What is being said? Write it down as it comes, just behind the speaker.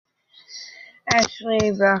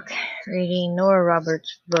Ashley Brock reading Nora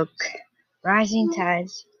Roberts' book, Rising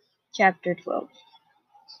Tides, Chapter 12. It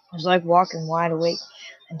was like walking wide awake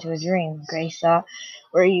into a dream, Grace thought,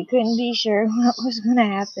 where you couldn't be sure what was going to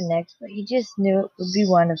happen next, but you just knew it would be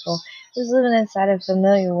wonderful. It was living inside a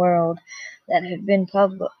familiar world that had been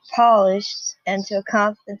polished into a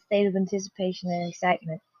constant state of anticipation and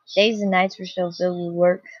excitement. Days and nights were still filled with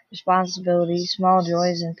work, responsibilities, small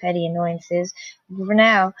joys, and petty annoyances. But for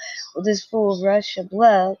now, with this full rush of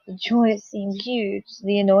love, the joys seemed huge,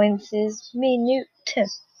 the annoyances minute.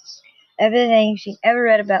 Everything she ever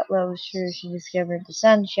read about love was true, she discovered. The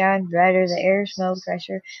sun shined brighter, the air smelled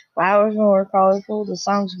fresher, flowers more colorful, the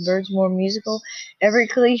songs of birds more musical. Every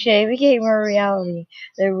cliche became her reality.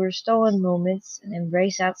 There were stolen moments, an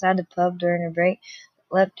embrace outside the pub during her break,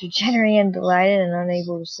 that left her jittery and delighted and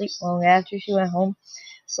unable to sleep long after she went home.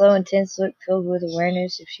 Slow, intense look filled with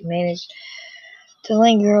awareness. If she managed to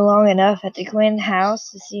linger long enough at the Quinn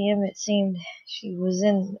house to see him, it seemed she was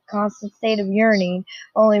in a constant state of yearning,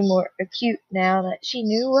 only more acute now that she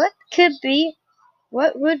knew what could be,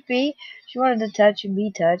 what would be. She wanted to touch and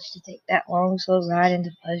be touched, to take that long, slow ride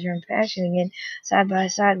into pleasure and passion again. Side by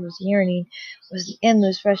side with the yearning was the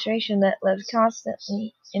endless frustration that left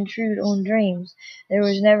constantly intrude on dreams. There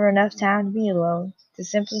was never enough time to be alone, to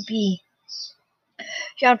simply be.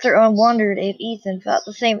 Chapter wondered if Ethan felt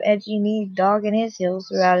the same edgy need dogging his heels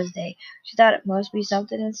throughout his day. She thought it must be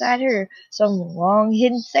something inside her, some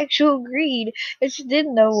long-hidden sexual greed, and she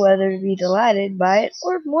didn't know whether to be delighted by it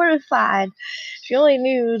or mortified. She only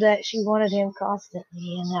knew that she wanted him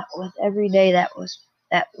constantly, and that with every day that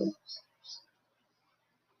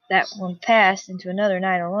one passed into another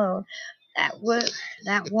night alone, that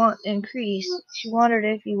want increased. She wondered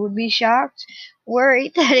if he would be shocked,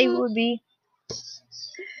 worried that he would be.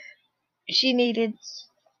 She needed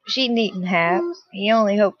She needn't have. He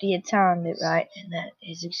only hoped he had timed it right, and that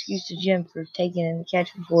his excuse to Jim for taking in the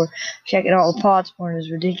catch before checking all the pots weren't as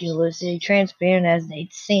ridiculously transparent as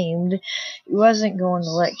they'd seemed. He wasn't going to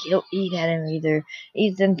let guilt eat at him either.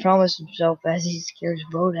 Ethan promised himself as he secured his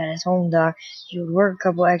boat at his home dock he would work a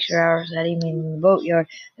couple extra hours that evening in the boatyard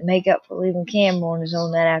to make up for leaving Cam on his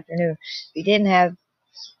own that afternoon. If he didn't have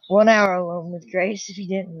 1 hour alone with Grace, if he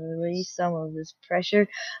didn't release some of this pressure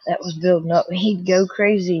that was building up, he'd go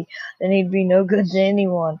crazy. Then he'd be no good to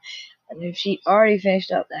anyone. And if she'd already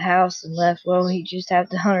finished up the house and left, well, he'd just have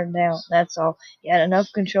to hunt her down. That's all. He had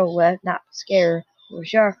enough control left not to scare her or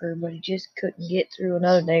shock her, but he just couldn't get through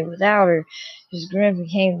another day without her. His grin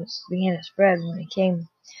began to spread when he came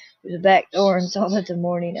through the back door and saw that the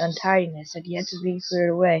morning untidiness had yet to be cleared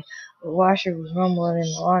away. The washer was rumbling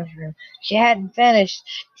in the laundry room. She hadn't finished.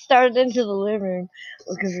 He started into the living room,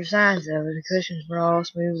 looking for signs of it. The cushions were all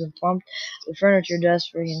smooth and plump, the furniture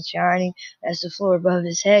dust-free and shining, as the floor above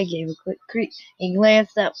his head gave a quick creak. He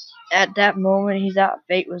glanced up. At that moment, he thought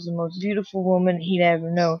Fate was the most beautiful woman he'd ever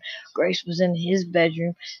known. Grace was in his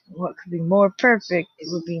bedroom, and what could be more perfect?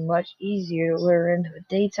 It would be much easier to lure her into a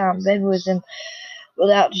daytime bed with him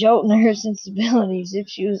without jolting her sensibilities if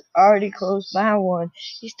she was already close by one.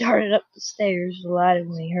 He started up the stairs, delighted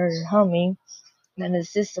when he heard her humming. Then his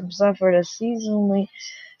system suffered a sizzling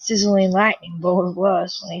lightning bolt of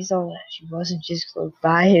lust when he saw that she wasn't just close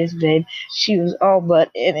by his bed, she was all but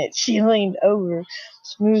in it. She leaned over,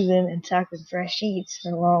 smoothing and tucking fresh sheets,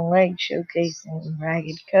 her long legs showcasing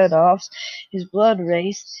ragged cut-offs. His blood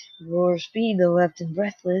raced, the roar of speed that left him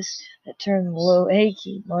breathless, that turned the low ache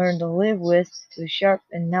he'd learned to live with to a sharp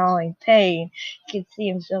and gnawing pain. He could see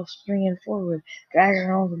himself springing forward, dragging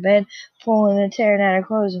her on the bed, pulling and tearing at her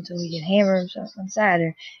clothes until he could hammer himself inside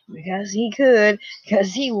her. Because he could,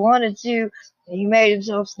 because he wanted to, he made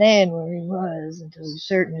himself stand where he was until he was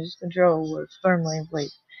certain his control was firmly in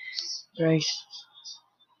place. Grace.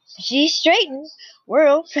 She straightened,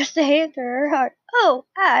 whirled, pressed a hand to her heart.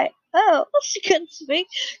 Oh, she couldn't speak,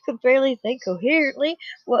 could barely think coherently.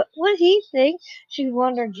 What would he think? She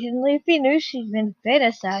wondered gently if he knew she'd been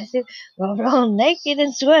fantasizing while all naked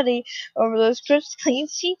and sweaty over those crisp, clean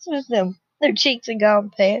sheets with them. Their cheeks had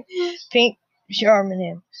gone pink, charming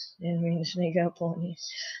him. Didn't mean to sneak up on you.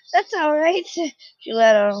 That's all right. She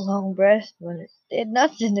let out a long breath, but it did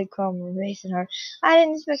nothing to calm her racing heart. I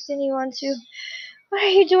didn't expect anyone to. What are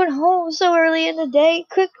you doing home so early in the day?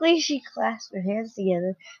 Quickly, she clasped her hands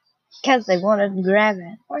together because they wanted to grab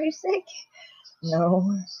it. Are you sick?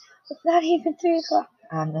 No. It's not even 3 o'clock.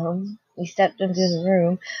 I know. He stepped into the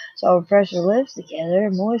room, saw her press her lips together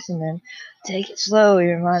and moisten them. Take it slow, he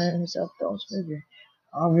reminded himself. Don't smooth her.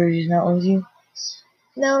 Aubrey's not with you?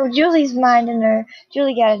 No, Julie's minding her.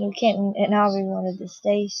 Julie got a new kitten, and Aubrey wanted to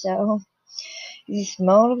stay, so. He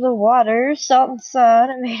smelled of the water, salt and sun,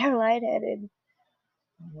 and made her lightheaded.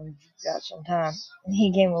 We've got some time. And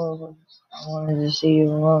he came over. I wanted to see you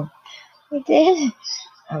alone. We did?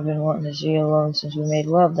 I've been wanting to see you alone since we made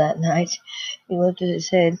love that night. He lifted his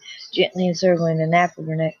head, gently encircling the nape of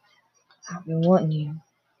her neck. I've been wanting you,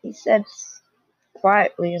 he said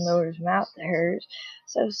quietly and lowered his mouth to hers,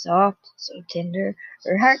 so soft, so tender.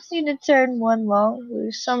 Her heart seemed to turn one long,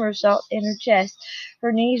 loose somersault in her chest.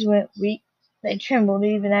 Her knees went weak. They trembled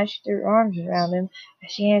even as she threw her arms around him,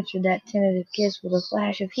 as she answered that tentative kiss with a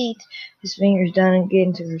flash of heat. His fingers dug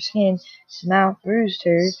into her skin, his mouth bruised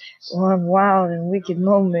hers. One wild and wicked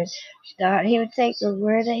moment, she thought he would take her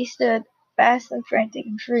where they stood, fast and frantic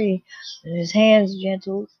and free. And his hands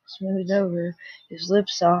gentle, smoothed over her, his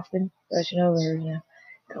lips softened, brushing over hers now.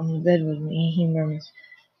 Come to bed with me, he murmured.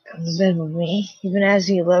 Come to bed with me. Even as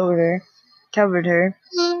he lowered her, covered her,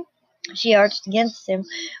 she arched against him,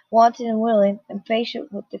 wanting and willing,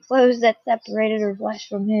 impatient with the clothes that separated her flesh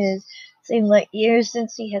from his. It seemed like years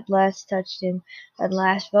since he had last touched him, had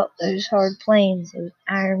last felt those hard planes, those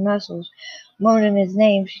iron muscles. Moaning his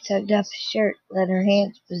name, she tugged up his shirt, let her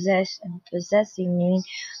hands possess, and possessingly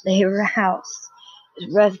they roused.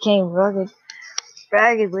 His breath came rugged,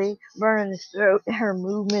 raggedly, burning his throat. Her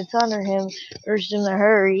movements under him urged him to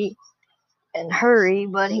hurry,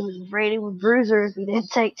 but he was afraid he would bruise her if he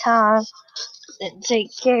didn't take time, didn't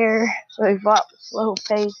take care. So he fought the slow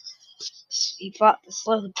pace. He fought to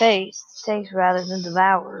slow the pace, to taste rather than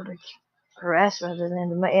devour, to caress rather than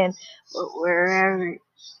demand. But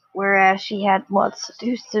whereas she had once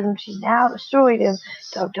seduced him, she now destroyed him,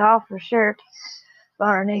 tugged off her shirt,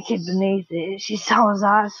 found her naked beneath it. She saw his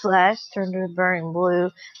eyes flash, turned to a burning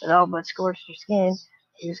blue that all but scorched her skin.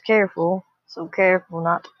 He was careful, so careful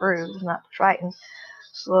not to bruise, not to frighten,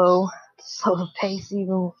 slow the pace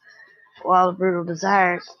even while the brutal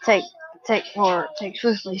desire to take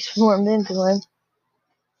swiftly swarmed into him.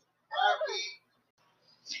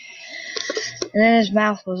 And then his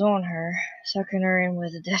mouth was on her, sucking her in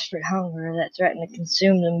with a desperate hunger that threatened to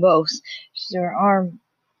consume them both. She threw her arm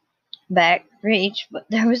back, reached, but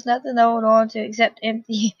there was nothing to hold on to except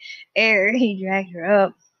empty air. He dragged her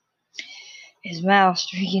up, his mouth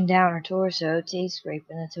streaking down her torso, teeth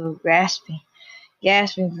scraping until grasping.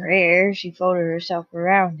 Gasping for air, she folded herself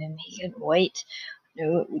around him. He couldn't wait.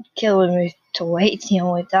 Knew it would kill him to wait. The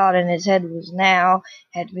only thought in his head was now,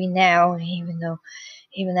 had to be now, and even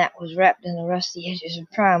that was wrapped in the rusty edges of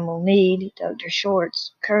primal need. He tugged her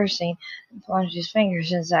shorts, cursing, and plunged his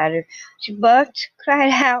fingers inside her. She bucked,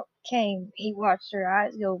 cried out, came. He watched her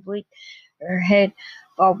eyes go bleak, her head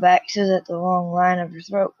fall back so that the long line of her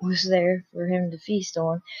throat was there for him to feast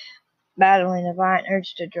on. Battling a violent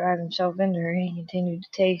urge to drive himself into her, he continued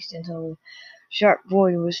to taste until the sharp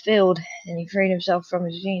void was filled. Then he freed himself from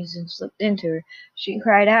his jeans and slipped into her. She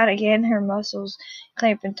cried out again, her muscles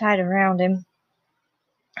clamping tight around him,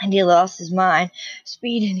 and he lost his mind.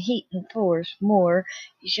 Speed and heat and force. More.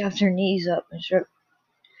 He shoved her knees up and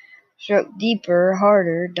stroked deeper,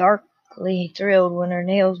 harder, darkly thrilled when her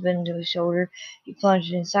nails bent into his shoulder. He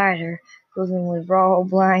plunged inside her, quivering with raw,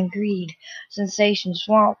 blind greed. Sensation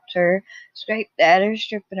swamped her, scraped at her,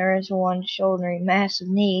 stripping her into one shouldering mass of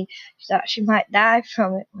need. She thought she might die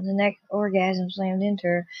from it when the next orgasm slammed into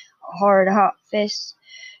her, a hard, hot fist.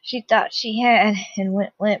 She thought she had, and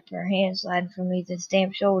went limp, her hands sliding from beneath his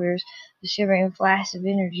damp shoulders, the shivering flash of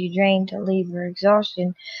energy drained to leave her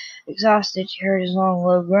exhausted. She heard his long,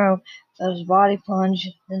 low groan, felt his body plunge,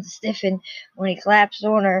 then stiffen when he collapsed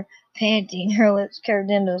on her, panting, her lips curved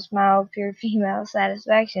into a smile of pure female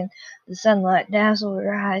satisfaction. The sunlight dazzled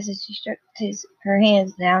her eyes as she struck her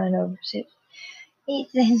hands down and over his hips.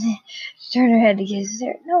 Ethan, she turned her head to kiss his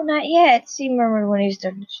hair. No, not yet, she murmured when he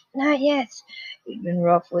started. Not yet. He'd been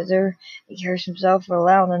rough with her. He cursed himself for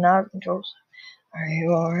allowing the out of control. Are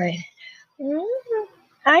you all right?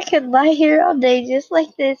 I could lie here all day just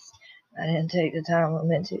like this. I didn't take the time I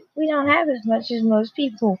meant to. We don't have as much as most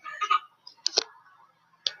people.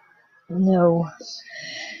 No.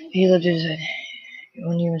 He looked at his head. You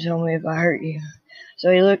wouldn't even tell me if I hurt you.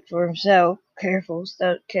 So he looked for himself, carefully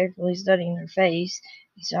studying her face.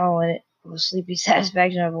 He saw in it the sleepy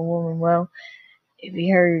satisfaction of a woman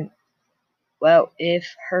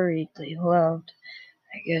if hurriedly loved.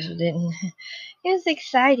 I guess I didn't. It was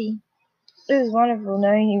exciting. It was wonderful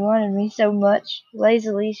knowing he wanted me so much.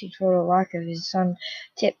 Lazily, she twirled a lock of his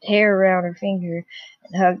sun-tipped hair around her finger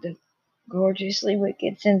and hugged the gorgeously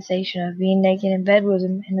wicked sensation of being naked in bed with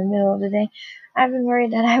him in the middle of the day. I've been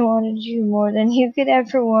worried that I wanted you more than you could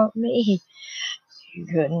ever want me. You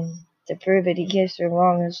couldn't. To prove it, he kissed her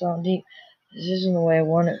long and soft deep. This isn't the way I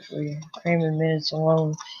want it for you. Cramming minutes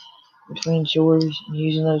alone between chores and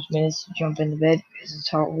using those minutes to jump into bed because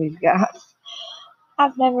it's all we've got.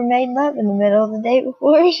 I've never made love in the middle of the day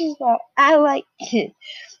before. She's like, I liked it.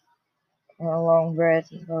 For a long breath,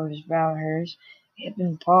 he lowered his brow to hers. It had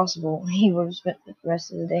been possible. He would have spent the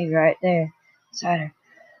rest of the day right there, beside her.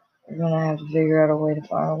 We're gonna have to figure out a way to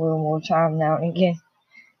find a little more time now and again.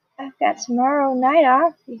 I've got tomorrow night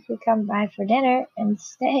off. You could come by for dinner and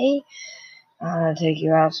stay. I'm gonna take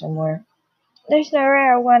you out somewhere. There's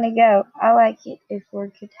nowhere I want to go. I like it if we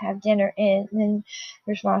could have dinner and then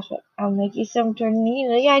her smile said, I'll make you some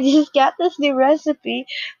tortellini. I just got this new recipe.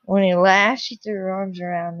 When he laughed, she threw her arms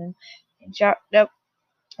around him and chopped up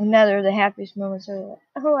another of the happiest moments of her life.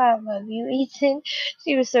 Oh, I love you, Ethan.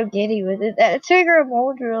 She was so giddy with it that it took her a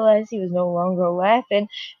moment to realize he was no longer laughing.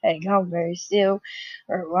 Had gone very still.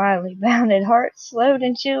 Her wildly bounded heart slowed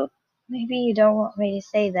and chilled. Maybe you don't want me to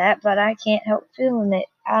say that, but I can't help feeling it.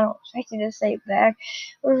 I don't expect you to say it back.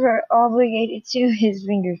 We were obligated to. His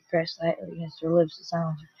fingers pressed lightly against her lips to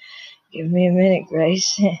silence her. Give me a minute,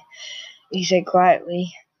 Grace, he said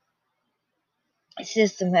quietly. His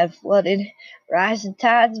system had flooded, rising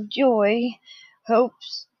tides of joy,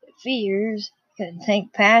 hopes, fears. He couldn't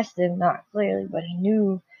think past them, not clearly, but he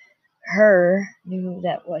knew knew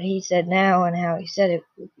that what he said now and how he said it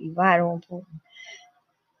would be vital important.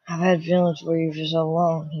 I've had feelings for you for so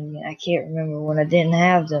long. I can't remember when I didn't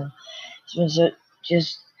have them. It's been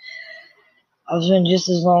just I've spent just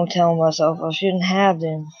as long telling myself I shouldn't have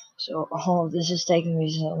them. So all of this has taken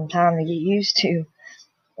me some time to get used to.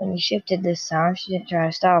 When he shifted this time, she didn't try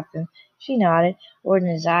to stop him. She nodded, avoiding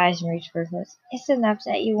his eyes, and reached for his lips. It's enough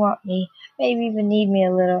that you want me, maybe even need me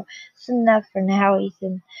a little. It's enough for now,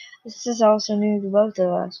 Ethan. This is also new to both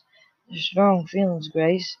of us. They're strong feelings,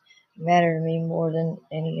 Grace. They matter to me more than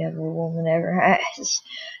any other woman ever has.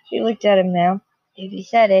 She looked at him now. If he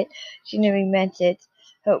said it, she knew he meant it.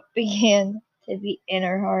 Hope began to beat in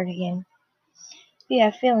her heart again. You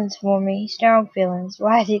have feelings for me, strong feelings.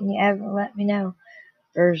 Why didn't you ever let me know?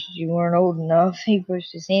 First, you weren't old enough. He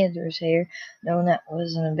pushed his hand through his hair, knowing that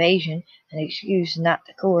was an evasion, an excuse, not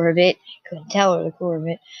the core of it. Couldn't tell her the core of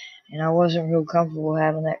it. And I wasn't real comfortable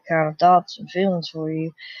having that kind of thoughts and feelings for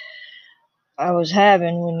you I was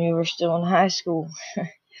having when you were still in high school.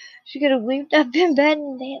 She could have leaped up in bed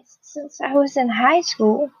and danced since I was in high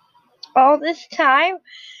school. All this time?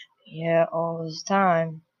 Yeah, all this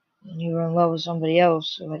time. And you were in love with somebody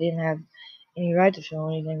else, so I didn't have any right to feel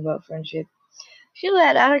anything but friendship. She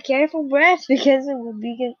let out a careful breath because it would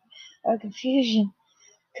be a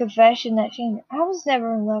confession that I was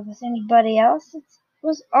never in love with anybody else. It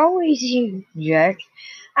was always you, Jack.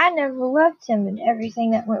 I never loved him, and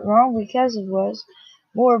everything that went wrong because it was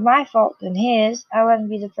more my fault than his. I wouldn't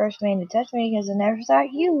be the first man to touch me because I never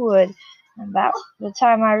thought you would. About the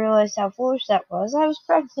time I realized how foolish that was, I was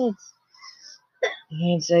pregnant. You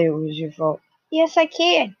can't say it was your fault. Yes, I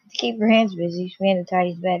can. To keep her hands busy, she ran to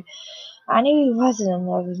Tidy's bed. I knew he wasn't in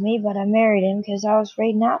love with me, but I married him because I was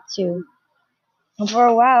afraid not to. And for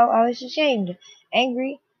a while, I was ashamed,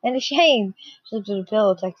 angry, and ashamed. She lifted a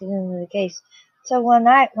pillow, tucked it into the case. So one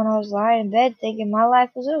night, when I was lying in bed thinking my life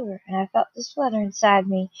was over, and I felt this flutter inside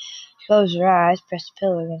me, she closed her eyes, pressed the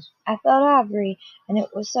pillow against. I felt Aubrey, and it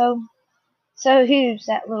was so huge,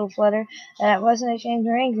 that little flutter, that I wasn't ashamed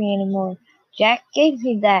or angry anymore. Jack gave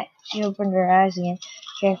me that. She opened her eyes again,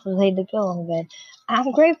 carefully laid the pillow on the bed.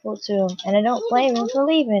 I'm grateful to him, and I don't blame him for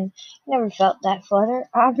leaving. He never felt that flutter.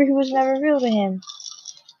 Aubrey was never real to him.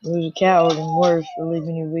 He was a coward and worse for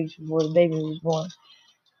leaving you weeks before the baby was born.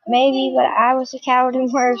 Maybe, but I was a coward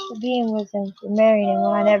and worse for being with him, for marrying him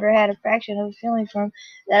when I never had a fraction of a feeling for him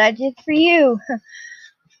that I did for you.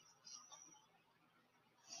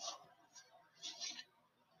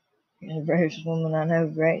 You're the bravest woman I know,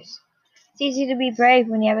 Grace. It's easy to be brave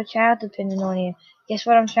when you have a child depending on you. Guess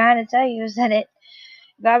what I'm trying to tell you is that if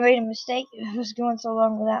I made a mistake, it was going so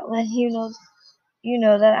long without letting you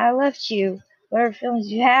know that I left you. Whatever feelings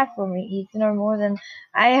you have for me, Ethan, are more than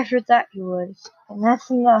I ever thought you would. And that's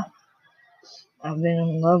enough. I've been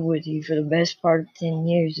in love with you for the best part of 10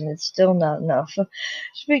 years, and it's still not enough.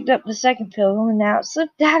 She picked up the second pillow, and now it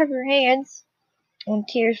slipped out of her hands. When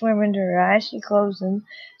tears swam into her eyes, she closed them.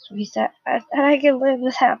 So he said, I thought I could live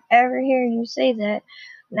without ever hearing you say that.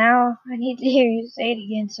 Now I need to hear you say it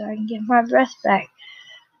again so I can get my breath back.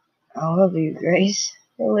 I love you, Grace.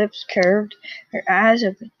 Her lips curved, her eyes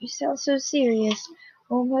open. You sound so serious,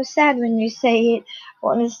 almost sad when you say it.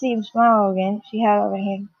 Wanting to see him smile again, she held out her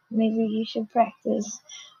hand. Maybe you should practice.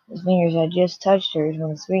 His fingers had just touched hers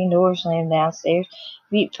when the screen door slammed downstairs,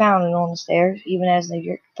 feet pounding on the stairs, even as they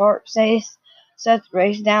jerked apart. Seth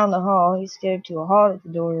raced down the hall. He skidded to a halt at the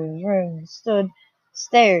door of his room and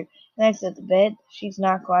stared. Next at the bed, the sheets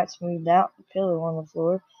not quite smoothed out, the pillow on the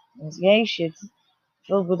floor, and his gaze shifted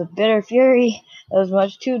filled with a bitter fury that was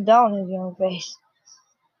much too dull in his young face.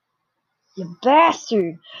 "You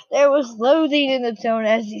bastard!" There was loathing in the tone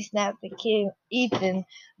as he snapped at Ethan,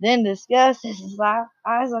 then disgust as his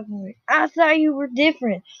eyes looked at me. "I thought you were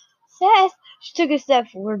different." "Seth!" She took a step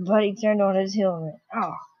forward, but he turned on his heel and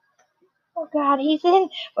went, Oh God, Ethan!"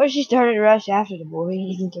 Or she started to rush after the boy.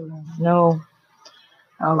 Ethan told her, "No,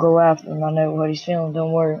 I'll go after him. I know what he's feeling.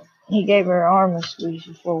 Don't worry." He gave her arm a squeeze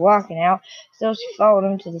before walking out. Still, she followed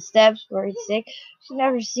him to the steps, worried sick. She'd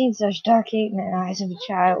never seen such dark hate in the eyes of a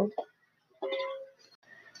child.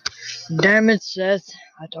 "Damn it, Seth.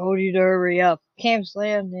 I told you to hurry up." Cam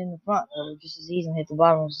slammed in the front door just as Ethan hit the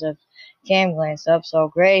bottom of the steps. Cam glanced up, saw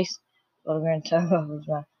Grace, but a grin tug off his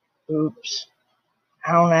mouth. "Oops.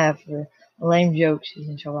 I don't have for lame jokes,"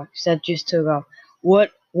 Ethan tried. Seth just took off.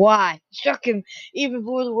 "What? Why?" Struck him even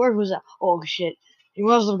before the word was out. "Oh, shit. He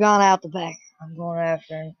must have gone out the back. I'm going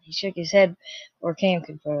after him." He shook his head before Cam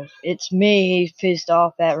could further. "It's me he's pissed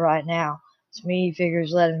off at right now. It's me he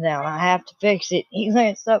figures let him down. I have to fix it." He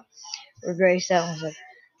glanced up where Grace sat and said,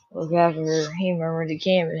 "Look after her," he murmured to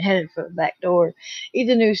Cam and headed for the back door.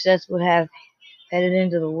 Ethan knew Seth would have headed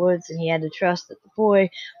into the woods, and he had to trust that the boy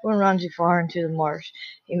wouldn't run too far into the marsh.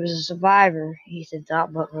 He was a survivor, Ethan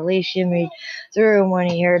thought, but relief shimmied through him when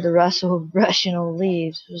he heard the rustle of brush and old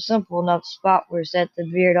leaves. It was a simple enough spot where Seth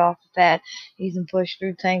had veered off the path. Ethan pushed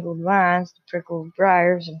through tangled vines, the prickle of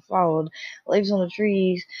briars, and followed. Leaves on the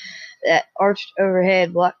trees that arched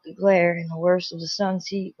overhead blocked the glare and the worst of the sun's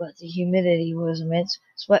heat, but the humidity was immense.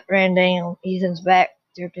 Sweat ran down Ethan's back,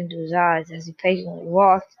 dripped into his eyes as he patiently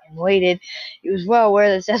walked and waited. He was well aware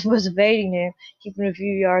that Seth was evading him, keeping a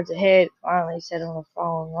few yards ahead. Finally, he sat on a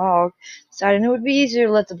fallen log, deciding it would be easier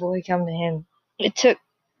to let the boy come to him. It took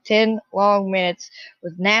 10 long minutes,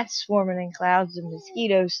 with gnats swarming in clouds and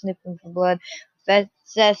mosquitoes sniffing for blood.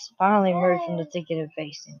 Seth finally emerged from the thicket and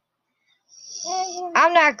faced him.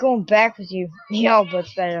 "I'm not going back with you," he yelled,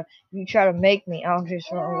 but better. "If you try to make me, I'll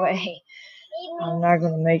just run away." "I'm not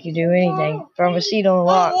going to make you do anything." From a seat on the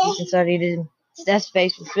log, Ethan studied him. Seth's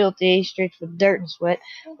face was filthy, streaked with dirt and sweat,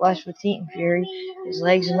 flushed with heat and fury. His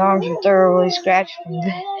legs and arms were thoroughly scratched from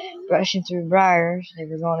brushing through briars. They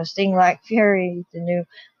were going to sting like fury, Ethan knew,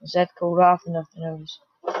 when Seth cooled off enough to notice.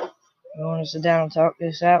 "You want to sit down and talk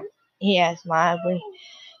this out?" he asked mildly.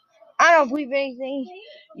 "I don't believe anything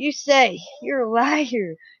you say. You're a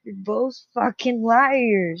liar. You're both fucking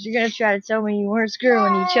liars. You're gonna try to tell me you weren't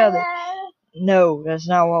screwing each other." "No, that's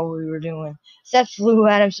not what we were doing." Seth flew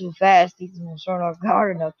at him so fast, Ethan was thrown off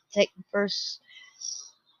guard enough to take the first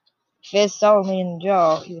fist solidly in the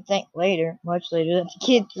jaw. He would think later, much later, that the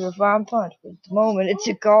kid threw a fine punch, but at the moment it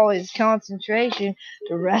took all his concentration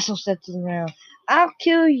to wrestle Seth to the ground. "I'll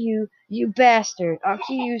kill you, you bastard. I'll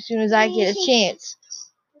kill you as soon as I get a chance."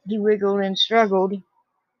 He wiggled and struggled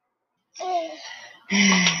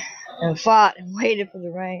and fought and waited for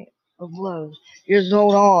the rain of blows. Just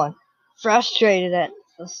hold on. Frustrated at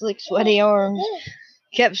the slick, sweaty arms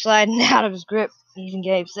kept sliding out of his grip, Ethan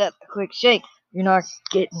gave Seth a quick shake. You're not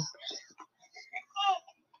getting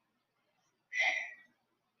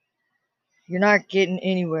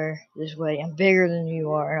anywhere this way. I'm bigger than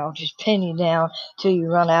you are, and I'll just pin you down till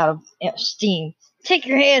you run out of steam." "Take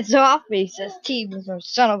your hands off me," says Teebs, "or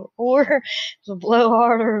son of a whore." It's a blow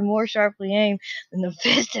harder and more sharply aimed than the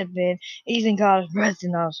fist had been. Ethan caught his breath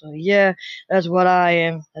and also, "Yeah, that's what I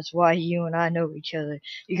am. That's why you and I know each other.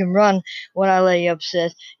 You can run when I lay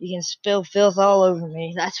upset. You can spill filth all over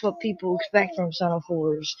me. That's what people expect from son of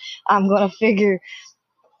whores. I'm gonna figure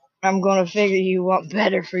you want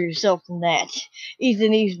better for yourself than that."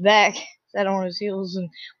 Ethan eased back, sat on his heels, and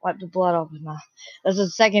wiped the blood off his mouth. "That's the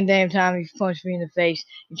second damn time you've punched me in the face.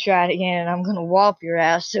 You try it again, and I'm gonna wallop your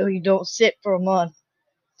ass so you don't sit for a month.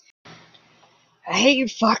 I hate your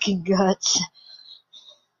fucking guts."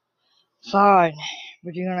 "Fine,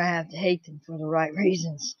 but you're gonna have to hate them for the right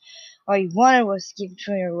reasons. All you wanted was to get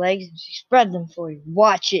between her legs, and she spread them for you.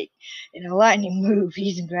 Watch it." In a lightning move,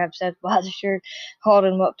 Ethan grabbed Seth by the shirt, hauled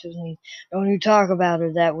him up to his knees. "Don't you talk about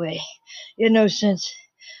her that way. You had no sense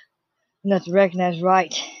enough to recognize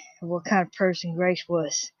right of what kind of person Grace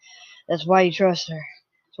was. That's why you trust her.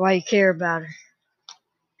 That's why you care about her."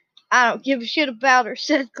 "I don't give a shit about her,"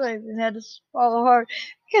 said Cleve, and had to swallow hard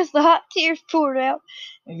because the hot tears poured out.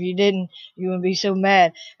 "If you didn't, you wouldn't be so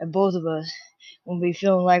mad at both of us. Wouldn't be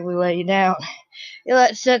feeling like we let you down." He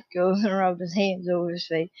let Seth go and rubbed his hands over his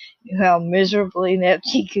face. He knew how miserably inept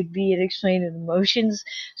he could be at explaining emotions,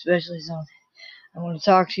 especially his own. "I want to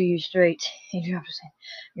talk to you straight." He dropped his hand.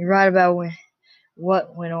 "You're right about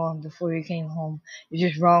what went on before you came home. You're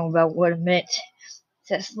just wrong about what it meant."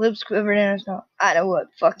 Seth's lips quivered in his mouth. "I know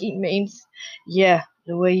what fucking means." "Yeah,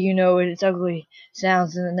 The way you know it, it's ugly.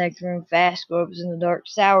 Sounds in the next room, fast gropes in the dark,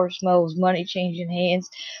 sour smells, money changing hands.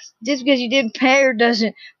 Just because you didn't pay her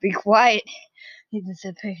doesn't be quiet. Ethan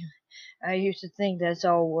said patiently. I used to think that's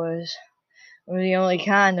all it was. Or the only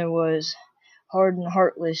kind there was. Hard and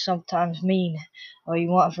heartless, sometimes mean. All you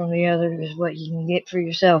want from the other is what you can get for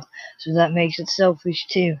yourself, so that makes it selfish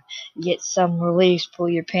too. You get some release, pull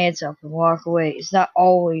your pants up, and walk away. It's not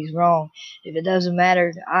always wrong. If it doesn't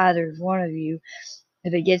matter to either one of you,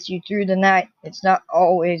 if it gets you through the night, it's not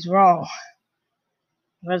always wrong.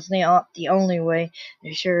 But it's not the only way.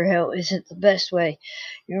 It sure hell isn't the best way.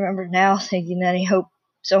 You remember now thinking that he hoped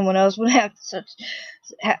someone else would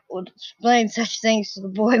explain such things to the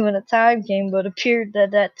boy when the time came, but appeared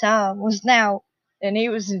that that time was now, and he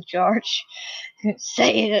was in charge. Couldn't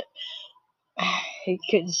say it. He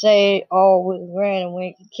couldn't say it all with a grin and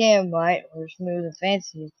wink and Cam might, or smooth and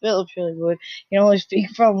fancy as Phillips really would. He can only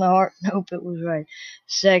speak from the heart and hope it was right.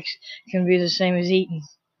 Sex can be the same as eating,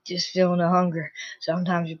 just feeling the hunger.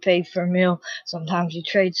 Sometimes you pay for a meal, sometimes you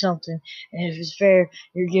trade something, and if it's fair,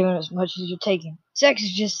 you're giving as much as you're taking. Sex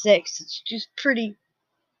is just sex. It's just pretty,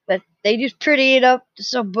 but they just pretty it up to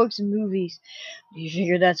sell books and movies. Do you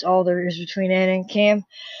figure that's all there is between Anna and Cam?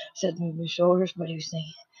 Said moving his shoulders, but he was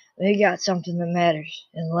thinking. They got something that matters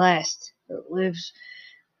and lasts, that lives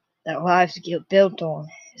get built on.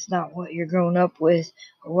 It's not what you're grown up with,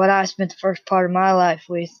 or what I spent the first part of my life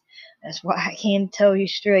with. That's why I can't tell you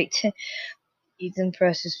straight. Ethan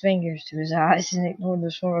pressed his fingers to his eyes and ignored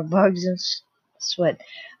the swarm of bugs and sweat.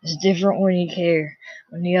 It's different when you care,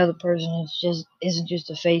 when the other person isn't just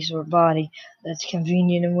a face or a body that's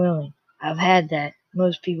convenient and willing. I've had that.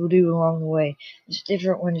 Most people do along the way. It's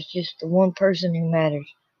different when it's just the one person who matters,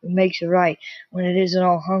 who makes it right, when it isn't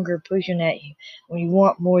all hunger pushing at you, when you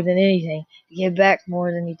want more than anything, to give back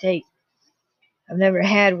more than you take. I've never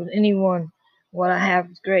had with anyone what I have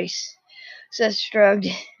with Grace. Seth shrugged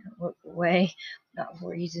and looked away, not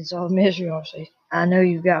before Ethan saw the misery on his face. I know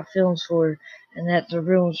you've got feelings for her, and that they're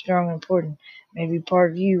real and strong and important. Maybe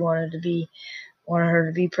part of you wanted her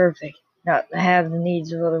to be perfect, not to have the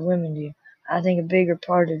needs of other women do. I think a bigger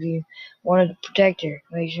part of you wanted to protect her,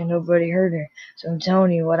 make sure nobody hurt her. So I'm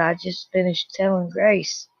telling you what I just finished telling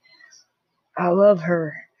Grace. I love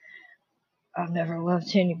her. I've never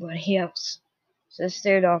loved anybody else. Seth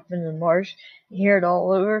stared off into the marsh. He heard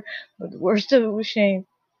all over, but the worst of it was shame.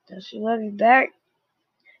 Does she love you back?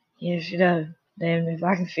 Yes, she does. Damn if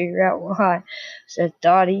I can figure out why. Seth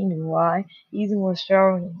thought he knew why. Ethan was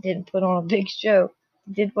strong and didn't put on a big show.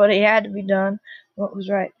 He did what he had to be done, what was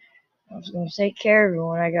right. I was going to take care of her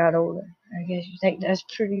when I got older. I guess you think that's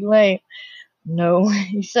pretty lame. No,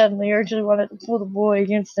 he suddenly urgently wanted to pull the boy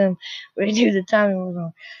against him, but he knew the timing was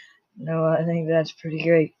wrong. No, I think that's pretty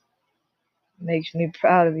great. Makes me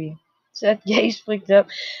proud of you. Seth's gaze flicked up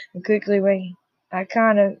and quickly went. I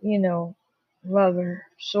kind of, love her.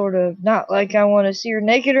 Sort of. Not like I want to see her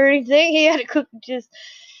naked or anything. He had a quick just.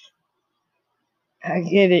 I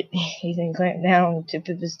get it. Ethan clamped down on the tip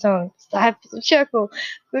of his tongue. Stifled a chuckle.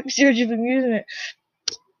 Quick surge of amusement.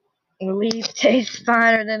 Relief tastes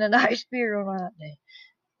finer than a nice beer on a hot day.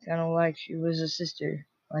 Kind of like she was a sister.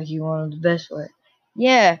 Like you wanted the best for her.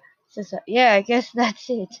 Yeah. Yeah, I guess that's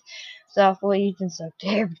it. Softly, Ethan sucked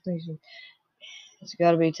air between his. It's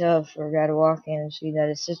gotta be tough for a guy to walk in and see that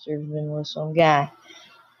his sister's been with some guy.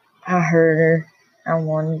 I heard her. I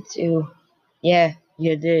wanted to. Yeah,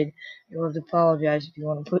 you did. You'll have to apologize if you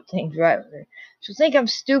want to put things right with her. She'll think I'm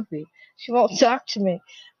stupid. She won't talk to me.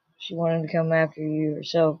 She wanted to come after you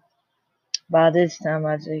herself. By this time,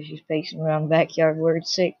 I'd say she's pacing around the backyard worried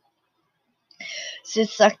sick.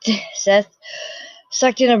 Seth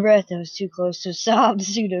sucked in a breath that was too close to a sob to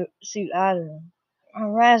suit either of them. I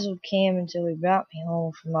razzled Cam until he brought me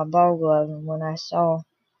home from my ball glove, and when I saw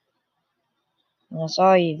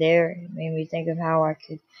you there, it made me think of how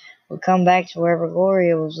would come back to wherever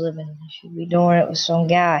Gloria was living. She'd be doing it with some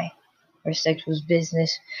guy. Her sex was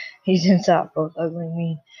business. He's inside both ugly and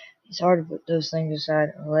mean. It's hard to put those things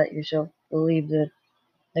aside and let yourself believe that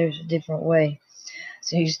there's a different way.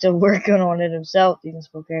 So he's still working on it himself, even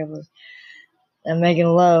spoke carefully. And making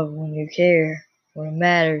love when you care, when it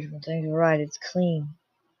matters, when things are right, it's clean.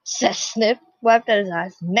 Seth sniffed, wiped at his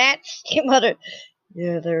eyes. Gnats, he muttered.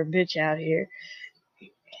 Yeah, they're a bitch out here.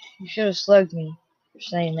 You should have slugged me for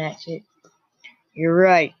saying that shit. You're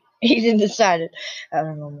right. Ethan decided. I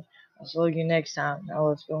don't know. I'll slug you next time. Now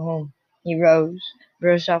let's go home. He rose,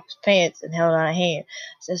 brushed off his pants, and held out a hand.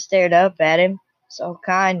 Seth stared up at him, saw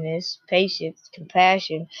kindness, patience,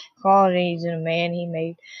 compassion, qualities in a man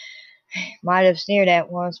he might have sneered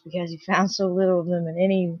at once because he found so little of them in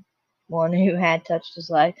anyone who had touched his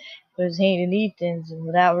life. put his hand in Ethan's, and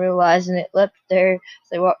without realizing it, leapt there as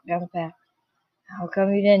they walked down the path. How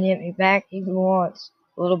come you didn't hit me back even once?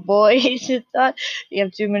 Little boy, Ethan thought, you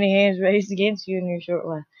have too many hands raised against you in your short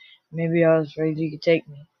life. Maybe I was afraid you could take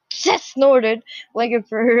me. Seth snorted, blinking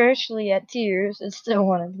ferociously at tears, and still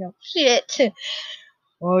wanted to go. Shit!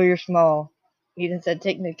 Well, you're small. Ethan said,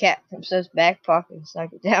 taking the cap from Seth's back pocket and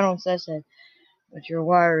stuck it down on Seth's head. But you're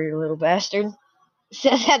wiry, little bastard.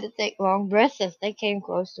 Seth had to take long breaths as they came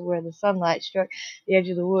close to where the sunlight struck the edge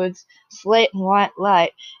of the woods. Slate and white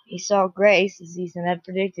light. He saw Grace, as Ethan had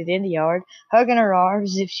predicted, in the yard, hugging her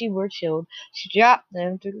arms as if she were chilled. She dropped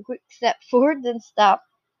them, took a quick step forward, then stopped.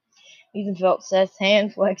 Ethan felt Seth's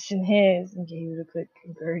hand flexing his and gave it a quick,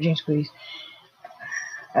 encouraging squeeze.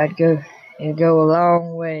 It'd go a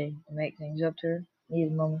long way to make things up to her,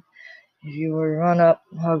 either moment, if you were to run up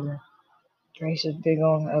and hug her. Grace was big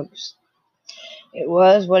on hugs. It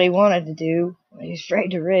was what he wanted to do, but he was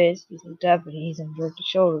afraid to risk. He looked up at Ethan and jerked his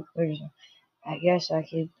shoulder. I guess I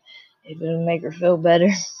could, if it would make her feel better.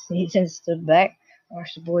 Ethan stood back,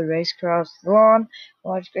 watched the boy race across the lawn,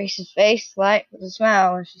 watched Grace's face light with a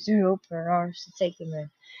smile as she threw open her arms to take him in.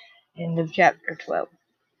 End of chapter 12.